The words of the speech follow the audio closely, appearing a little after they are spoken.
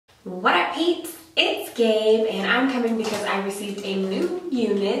What up, peeps? It's Gabe, and I'm coming because I received a new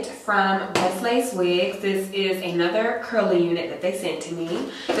unit from BestLaceWigs. This is another curly unit that they sent to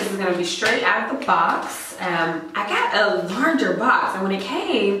me. This is going to be straight out of the box. I got a larger box, and when it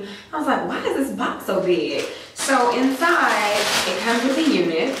came, I was like, why is this box so big? So inside, it comes with a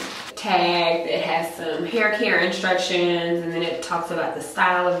unit tagged. It has some hair care instructions, and then it talks about the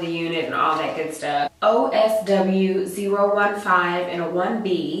style of the unit and all that good stuff. OSW015 and a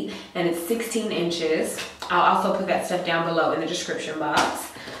 1B, and it's 16 inches. I'll also put that stuff down below in the description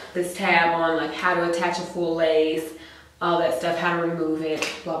box. This tab on like how to attach a full lace, all that stuff, how to remove it,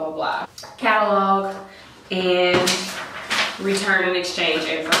 blah, blah, blah. Catalog and return and exchange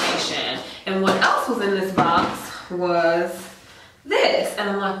information. And what else was in this box was this, and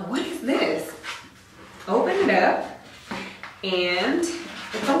I'm like, what is this? Open it up, and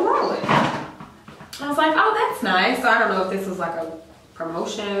it's a wallet. I was like, oh, that's nice. So I don't know if this was like a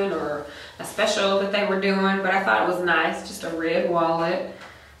promotion or a special that they were doing, but I thought it was nice, just a red wallet.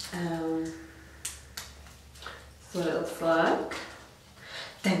 That's what it looks like.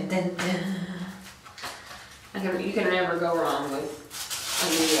 Dun, dun, dun. You can never go wrong with a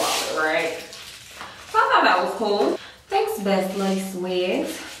new wallet, right? So I thought that was cool. Thanks,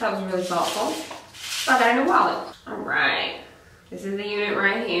 BestLaceWigs. That was really thoughtful. So I got a new wallet. All right, this is the unit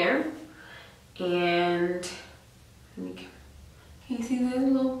right here. And can you see the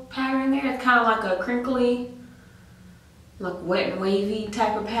little pattern there? It's kind of like a crinkly, like wet and wavy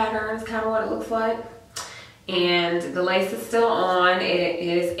type of pattern. It's kind of what it looks like. And the lace is still on. It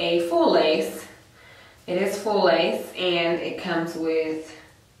is a full lace. It is full lace, and it comes with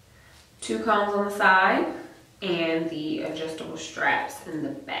 2 combs on the side and the adjustable straps in the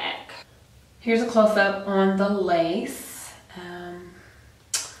back. Here's a close-up on the lace.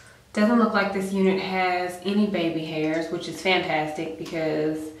 Doesn't look like this unit has any baby hairs, which is fantastic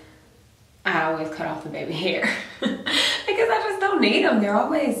because I always cut off the baby hair because I just don't need them. They're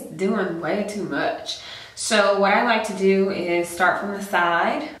always doing way too much. So what I like to do is start from the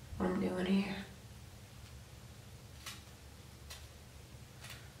side. What I'm doing here.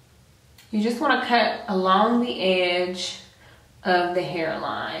 You just want to cut along the edge of the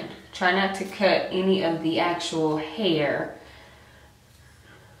hairline. Try not to cut any of the actual hair.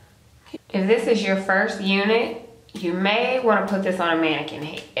 If this is your first unit, you may want to put this on a mannequin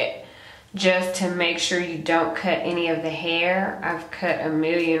head just to make sure you don't cut any of the hair. I've cut a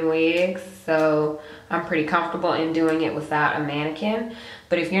million wigs, so I'm pretty comfortable in doing it without a mannequin.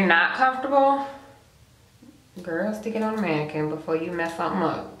 But if you're not comfortable, girl, stick it on a mannequin before you mess something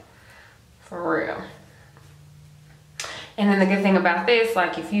up. For real. And then the good thing about this,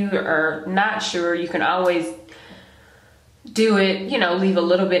 like if you are not sure, you can always do it, you know, leave a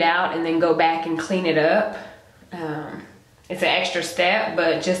little bit out and then go back and clean it up. It's an extra step,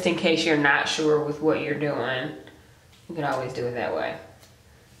 but just in case you're not sure with what you're doing, you can always do it that way.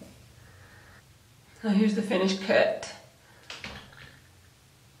 So here's the finished cut.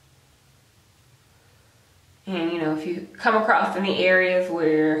 And you know, if you come across any areas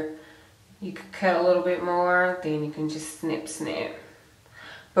where you could cut a little bit more, then you can just snip, snip.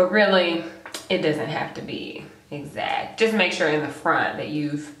 But really, it doesn't have to be exact. Just make sure in the front that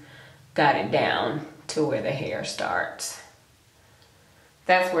you've got it down to where the hair starts.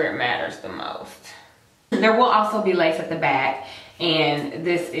 That's where it matters the most. There will also be lace at the back, and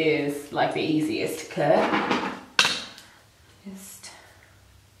this is like the easiest to cut. Just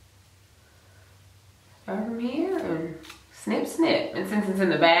start from here and snip, snip. And since it's in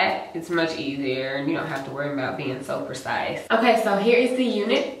the back, it's much easier and you don't have to worry about being so precise. Okay, so here is the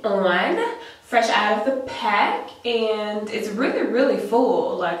unit on, fresh out of the pack, and it's really, really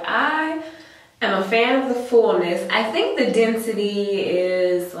full. Like, I am a fan of the fullness. I think the density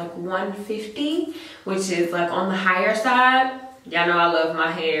is like 150, which is like on the higher side. Y'all know I love my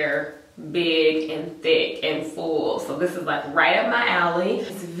hair big and thick and full, so this is like right up my alley.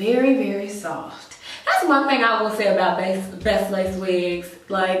 It's very, very soft. That's one thing I will say about BestLaceWigs.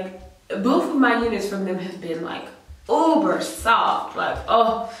 Like, both of my units from them have been like uber soft. Like,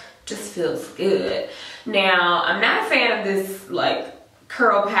 oh, just feels good. Now, I'm not a fan of this like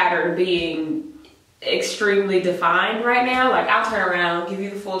curl pattern being extremely defined right now. Like, I'll turn around, give you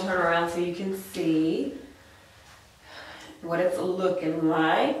the full turn around so you can see what it's looking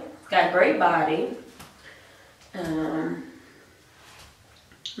like. It's got great body.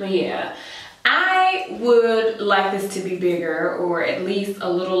 But yeah, I would like this to be bigger or at least a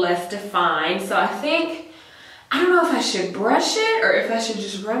little less defined. So I think, I don't know if I should brush it or if I should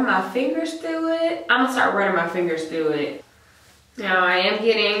just run my fingers through it. I'm gonna start running my fingers through it. Now I am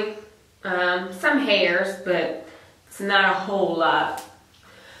getting some hairs, but it's not a whole lot.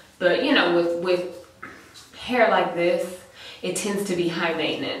 But you know, with hair like this, it tends to be high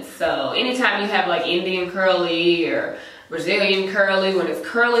maintenance. So anytime you have like Indian curly or Brazilian curly, when it's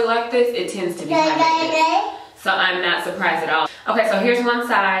curly like this, it tends to be high maintenance. So I'm not surprised at all. Okay, so here's one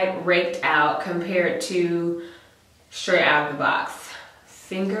side raked out compared to straight out of the box.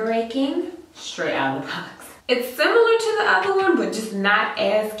 Finger raking, straight out of the box. It's similar to the other one, but just not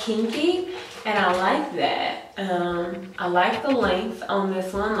as kinky, and I like that. I like the length on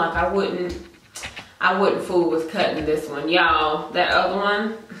this one. Like I wouldn't fool with cutting this one. Y'all, that other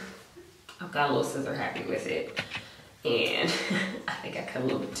one, I've got a little scissor happy with it. And I think I cut a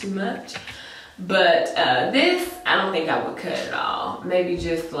little bit too much. But this, I don't think I would cut at all. Maybe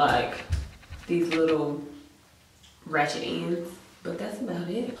just like these little ratchet ends, but that's about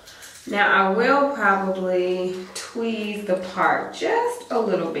it. Now I will probably tweeze the part just a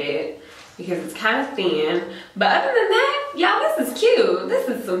little bit because it's kind of thin. But other than that, y'all, this is cute. This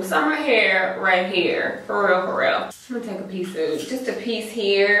is some summer hair right here, for real, for real. I'm gonna take a piece of, just a piece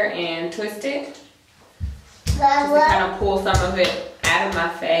here and twist it. Just to kind of pull some of it out of my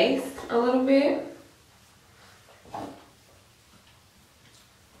face a little bit.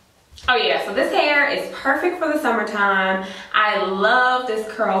 Oh yeah, so this hair is perfect for the summertime. I love this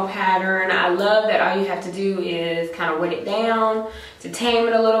curl pattern. I love that all you have to do is kind of wet it down to tame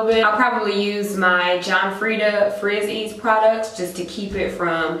it a little bit. I'll probably use my John Frieda Frizz Ease products just to keep it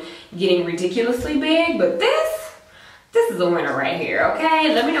from getting ridiculously big, but this is a winner right here,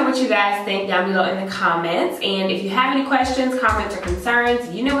 okay? Let me know what you guys think down below in the comments. And if you have any questions, comments, or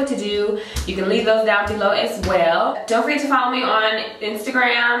concerns, you know what to do. You can leave those down below as well. Don't forget to follow me on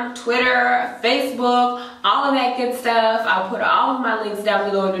Instagram, Twitter, Facebook, all of that good stuff. I'll put all of my links down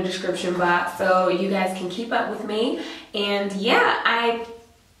below in the description box so you guys can keep up with me. And yeah, I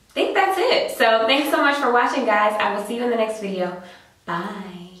think that's it. So thanks so much for watching, guys. I will see you in the next video.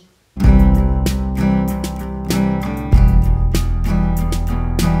 Bye.